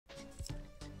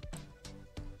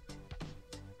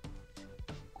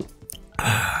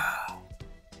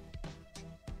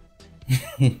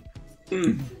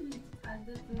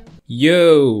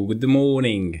Yo, good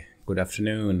morning, good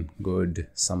afternoon, good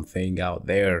something out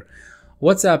there.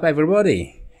 What's up,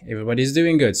 everybody? Everybody's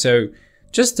doing good. So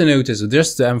just to notice,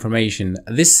 just the information,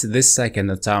 this second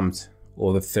attempt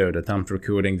or the third attempt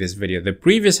recording this video, the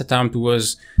previous attempt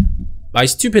was I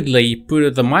stupidly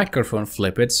put the microphone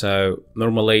flip it. So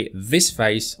normally this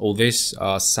face or this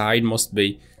side must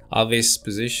be this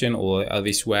position or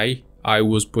this way. I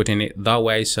was putting it that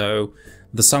way, so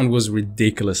the sound was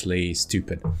ridiculously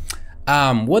stupid.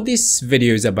 What this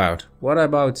video is about? What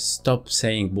about stop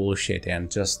saying bullshit and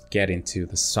just get into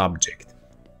the subject?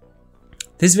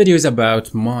 This video is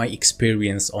about my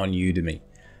experience on Udemy.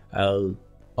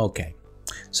 Okay.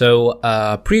 So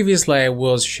previously I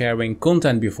was sharing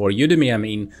content before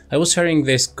Udemy. I was sharing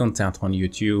this content on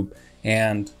YouTube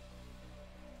and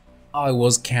I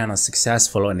was kind of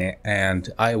successful on it, and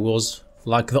I was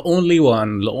like the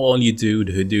only dude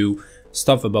who do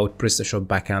stuff about Prestashop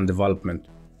backend development.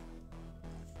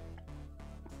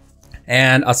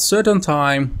 And at a certain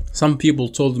time, some people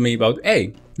told me about,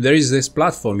 hey, there is this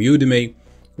platform, Udemy,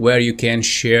 where you can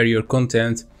share your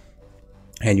content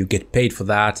and you get paid for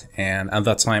that. And at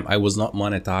that time, I was not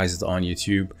monetized on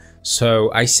YouTube.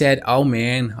 So I said, oh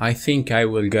man, I think I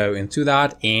will go into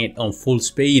that and on full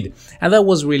speed. And that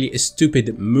was really a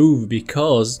stupid move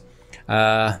because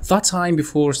that time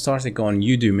before starting on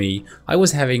Udemy, I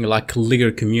was having like a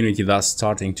leader community that's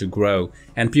starting to grow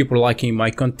and people liking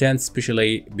my content,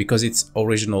 especially because it's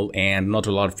original and not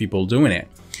a lot of people doing it.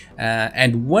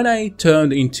 And when I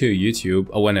turned into YouTube,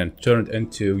 or when I turned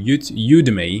into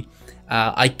Udemy,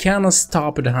 I cannot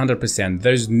stop at 100%.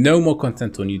 There's no more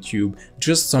content on YouTube,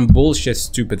 just some bullshit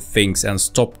stupid things, and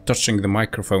stop touching the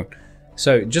microphone.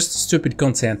 So just stupid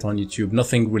content on YouTube,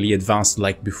 nothing really advanced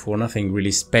like before, nothing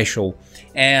really special.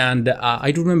 And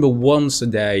I do remember once a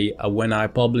day when I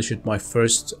published my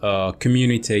first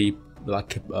community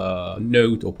like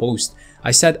note or post,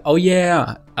 I said, oh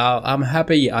yeah, I'm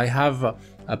happy, I have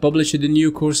published a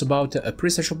new course about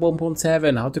Prestashop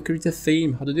 1.7, how to create a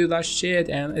theme, how to do that shit,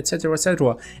 and etc,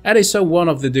 etc. And I saw one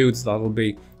of the dudes that will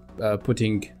be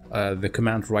putting the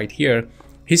comment right here.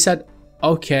 He said,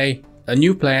 okay, a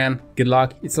new plan, good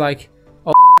luck. It's like,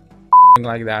 oh,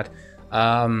 like that.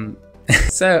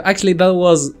 So actually that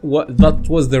was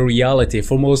the reality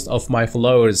for most of my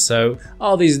followers. So,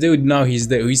 oh, this dude, now he's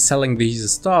selling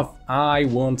his stuff. I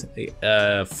won't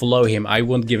follow him. I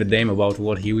won't give a damn about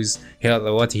what he's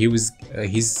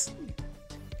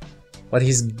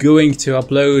going to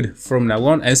upload from now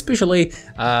on, and especially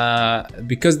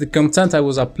because the content I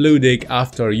was uploading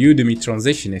after Udemy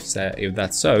transition, if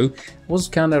that's so, was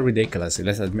kind of ridiculous.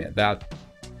 Let's admit that.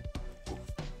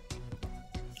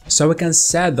 So I can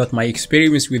say that my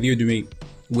experience with Udemy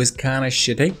was kind of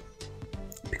shitty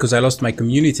because I lost my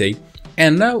community.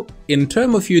 And now, in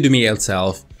terms of Udemy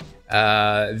itself,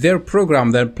 their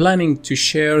program, they're planning to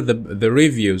share the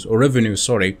reviews or revenue,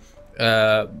 sorry,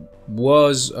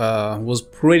 was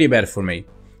pretty bad for me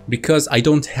because I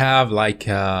don't have like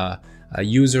a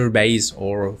user base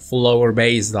or follower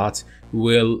base that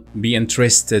will be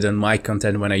interested in my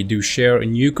content when I do share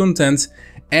new content.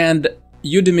 And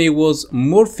Udemy was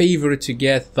more favored to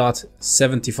get that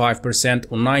 75%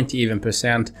 or 90% even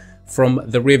from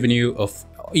the revenue of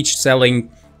each selling,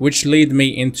 which led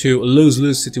me into a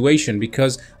lose-lose situation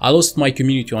because I lost my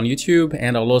community on YouTube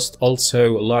and I lost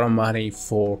also a lot of money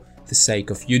for the sake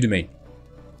of Udemy.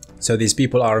 So these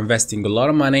people are investing a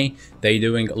lot of money, they're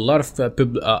doing a lot of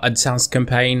AdSense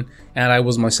campaign, and I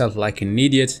was myself like an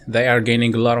idiot. They are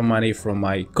gaining a lot of money from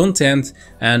my content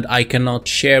and I cannot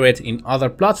share it in other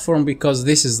platforms because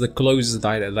this is the clause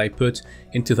that I put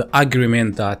into the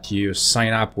agreement that you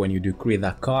sign up when you do create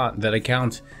that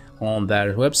account on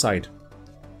their website.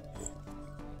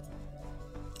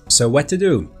 So what to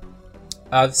do?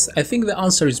 I think the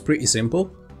answer is pretty simple.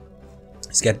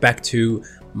 Let's get back to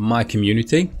my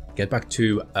community, get back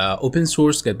to open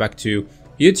source, get back to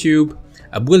YouTube,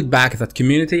 build back that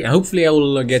community, and hopefully I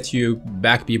will get you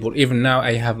back people. Even now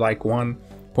I have like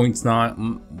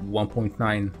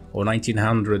 1.9 or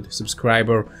 1900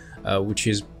 subscriber, which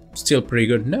is still pretty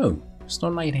good. No, it's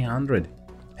not 1900.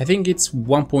 I think it's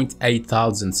 1.8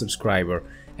 thousand subscriber.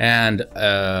 And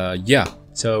yeah,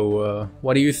 so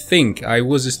what do you think? I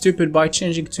was stupid by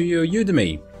changing to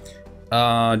Udemy.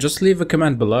 Just leave a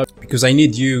comment below because I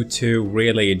need you to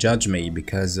really judge me,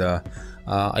 because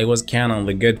I was kind of on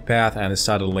the good path and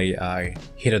suddenly I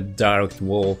hit a direct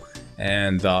wall,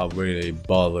 and that really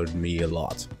bothered me a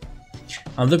lot.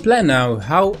 And the plan now,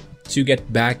 how to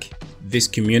get back this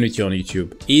community on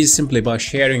YouTube, is simply by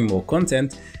sharing more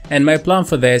content And my plan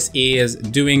for this is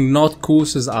doing not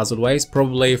courses as always.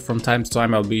 Probably from time to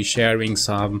time I'll be sharing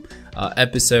some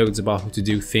episodes about how to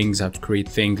do things, how to create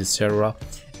things, etc.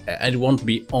 It won't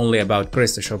be only about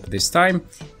Prestashop this time.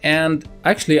 And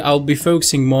actually I'll be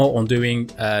focusing more on doing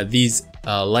these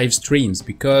live streams,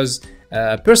 because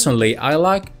personally I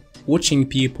like watching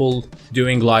people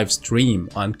doing live stream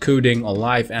and coding on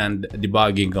live and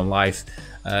debugging on live,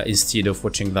 instead of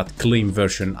watching that clean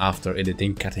version after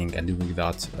editing, cutting and doing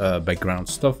that background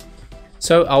stuff.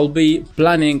 So I'll be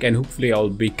planning, and hopefully I'll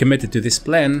be committed to this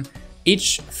plan.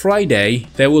 Each Friday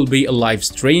there will be a live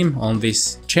stream on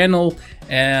this channel,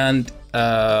 and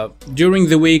during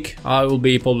the week I will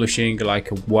be publishing like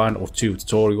 1 or 2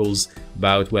 tutorials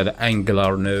about whether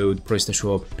Angular, Node,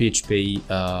 Prestashop,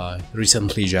 PHP,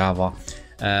 recently Java.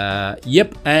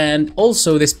 Yep, and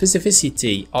also the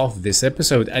specificity of this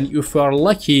episode, and if you are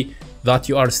lucky that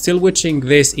you are still watching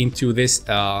this into this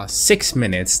 6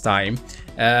 minutes time,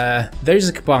 there is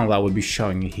a coupon that will be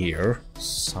showing here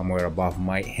somewhere above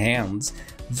my hands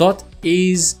that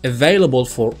is available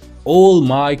for all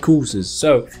my courses.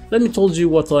 So let me tell you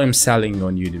what I'm selling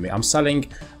on Udemy. I'm selling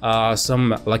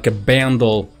some like a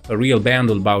bundle, a real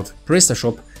bundle about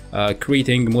Prestashop,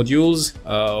 creating modules.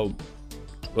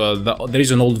 There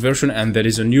is an old version and there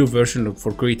is a new version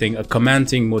for creating a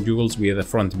commenting modules with a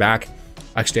front back.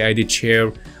 Actually I did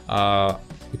share a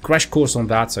crash course on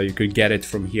that, so you could get it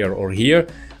from here or here.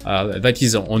 That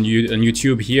is on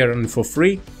YouTube here and for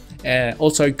free.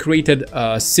 Also I created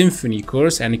a Symfony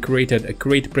course, and I created a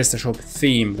Create Prestashop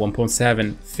theme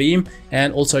 1.7 theme,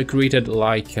 and also I created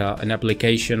like an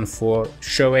application for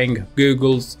showing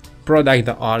Google's products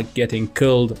that are getting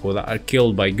killed or that are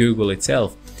killed by Google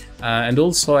itself. And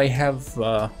also I have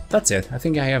that's it. I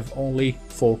think I have only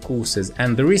 4 courses,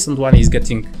 and the recent one is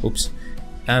getting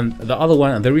and the other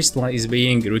one, the recent one, is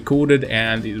being recorded,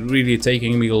 and it's really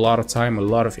taking me a lot of time, a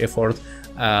lot of effort.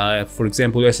 For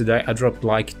example, yesterday I dropped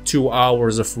like 2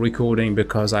 hours of recording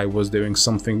because I was doing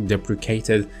something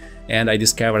deprecated, and I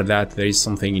discovered that there is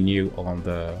something new on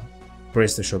the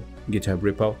Prestashop GitHub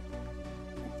repo.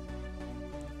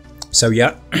 So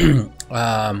yeah,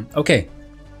 okay,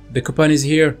 the coupon is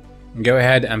here. Go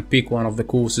ahead and pick one of the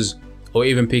courses, or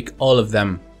even pick all of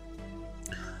them.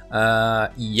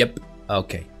 Yep.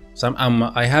 Okay, so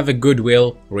I have a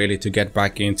goodwill really to get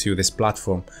back into this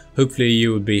platform. Hopefully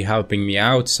you will be helping me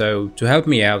out. So to help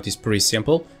me out is pretty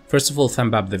simple. First of all,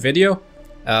 thumb up the video.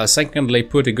 Secondly,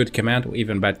 put a good comment or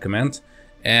even bad comment,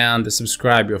 and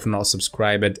subscribe if not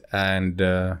subscribed. And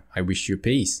I wish you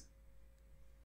peace.